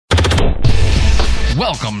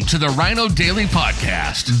Welcome to the Rhino Daily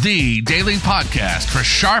Podcast, the daily podcast for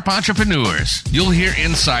sharp entrepreneurs. You'll hear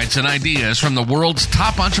insights and ideas from the world's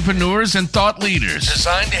top entrepreneurs and thought leaders,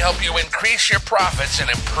 designed to help you increase your profits and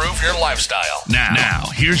improve your lifestyle. Now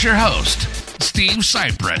here's your host, Steve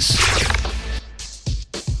Cypress.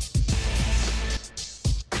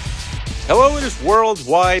 Hello, it is World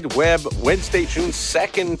Wide Web, Wednesday, June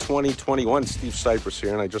 2nd, 2021. Steve Cypress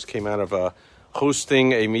here, and I just came out of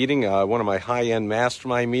hosting a meeting, one of my high-end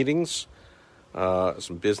mastermind meetings.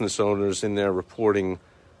 Some business owners in there reporting,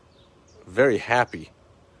 very happy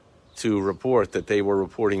to report that they were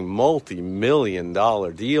reporting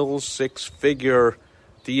multi-million-dollar deals, six-figure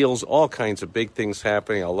deals, all kinds of big things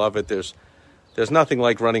happening. I love it. There's nothing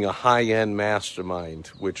like running a high-end mastermind,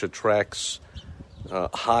 which attracts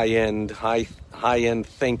high-end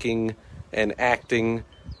thinking and acting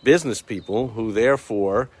business people who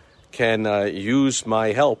therefore can use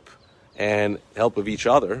my help and help of each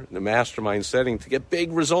other in the mastermind setting to get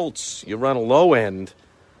big results. You run a low-end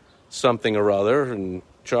something or other and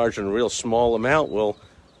charging a real small amount, well,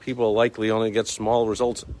 people likely only get small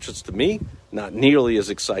results. Just to me, not nearly as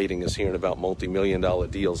exciting as hearing about multi-million-dollar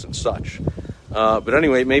deals and such. But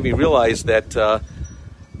anyway, it made me realize that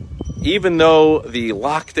even though the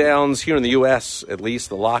lockdowns here in the U.S., at least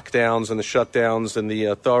the lockdowns and the shutdowns and the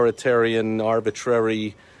authoritarian,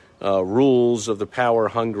 arbitrary rules of the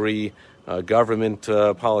power-hungry government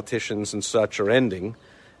politicians and such are ending,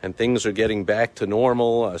 and things are getting back to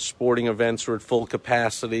normal. Sporting events are at full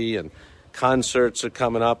capacity, and concerts are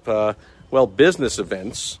coming up. Business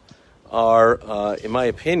events are, in my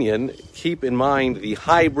opinion, keep in mind the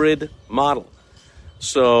hybrid model.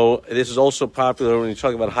 So this is also popular when you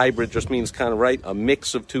talk about hybrid, just means kind of, right, a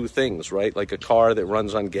mix of two things, right, like a car that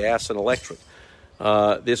runs on gas and electric.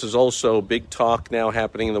 This is also big talk now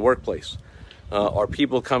happening in the workplace. Are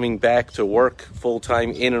people coming back to work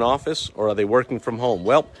full-time in an office, or are they working from home?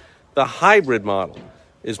 Well, the hybrid model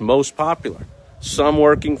is most popular. Some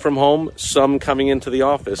working from home, some coming into the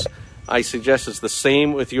office. I suggest it's the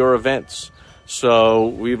same with your events. So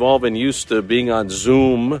we've all been used to being on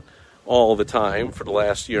Zoom all the time for the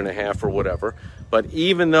last year and a half or whatever. But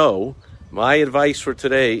even though my advice for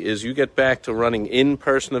today is you get back to running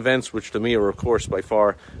in-person events, which to me are, of course, by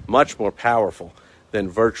far much more powerful than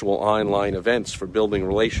virtual online events for building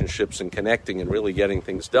relationships and connecting and really getting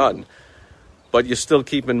things done. But you still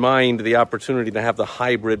keep in mind the opportunity to have the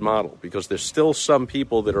hybrid model, because there's still some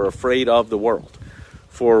people that are afraid of the world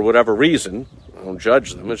for whatever reason. I don't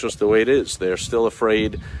judge them. It's just the way it is. They're still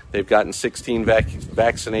afraid. They've gotten 16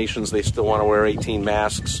 vaccinations. They still want to wear 18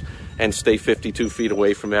 masks and stay 52 feet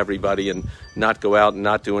away from everybody and not go out and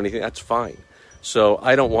not do anything. That's fine. So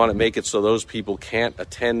I don't want to make it so those people can't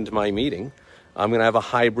attend my meeting. I'm going to have a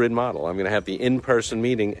hybrid model. I'm going to have the in-person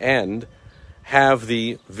meeting and have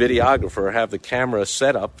the videographer have the camera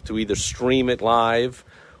set up to either stream it live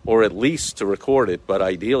or at least to record it, but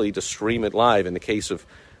ideally to stream it live. In the case of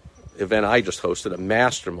event I just hosted, a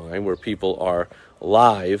mastermind where people are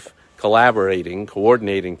live, collaborating,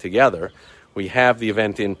 coordinating together. We have the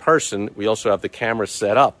event in person. We also have the camera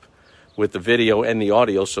set up with the video and the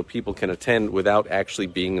audio so people can attend without actually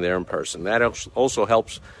being there in person. That also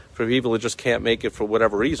helps for people who just can't make it for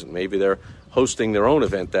whatever reason. Maybe they're hosting their own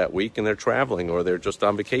event that week and they're traveling, or they're just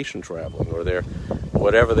on vacation traveling, or they're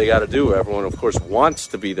whatever they got to do. Everyone, of course, wants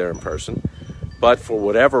to be there in person, but for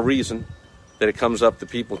whatever reason that it comes up that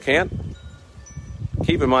people can't,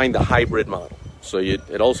 keep in mind the hybrid model. So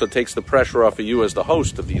it also takes the pressure off of you as the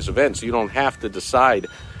host of these events. You don't have to decide,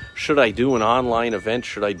 should I do an online event?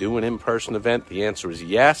 Should I do an in-person event? The answer is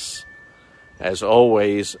yes. As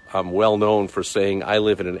always, I'm well known for saying I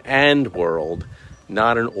live in an and world,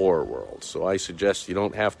 not an or world. So I suggest you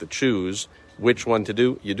don't have to choose which one to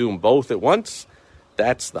do. You do them both at once.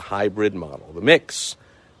 That's the hybrid model, the mix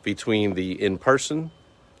between the in-person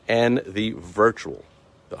and the virtual,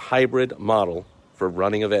 the hybrid model for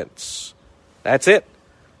running events. That's it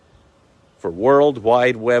for World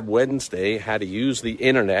Wide Web Wednesday, how to use the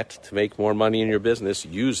internet to make more money in your business.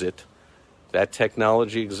 Use it. That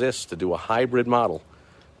technology exists to do a hybrid model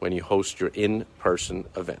when you host your in-person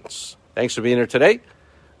events. Thanks for being here today.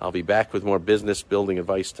 I'll be back with more business building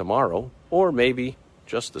advice tomorrow, or maybe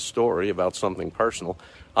just a story about something personal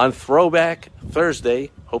on Throwback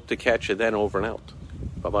Thursday. Hope to catch you then. Over and out.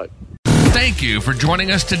 Bye-bye. Thank you for joining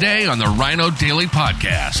us today on the Rhino Daily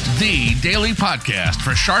Podcast, the daily podcast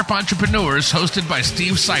for sharp entrepreneurs hosted by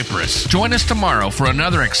Steve Cypress. Join us tomorrow for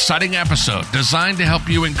another exciting episode designed to help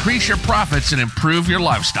you increase your profits and improve your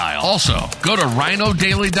lifestyle. Also, go to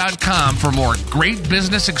rhinodaily.com for more great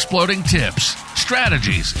business exploding tips,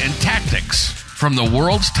 strategies, and tactics from the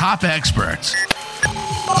world's top experts.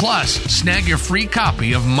 Plus, snag your free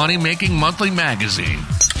copy of Money Making Monthly magazine.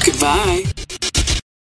 Goodbye.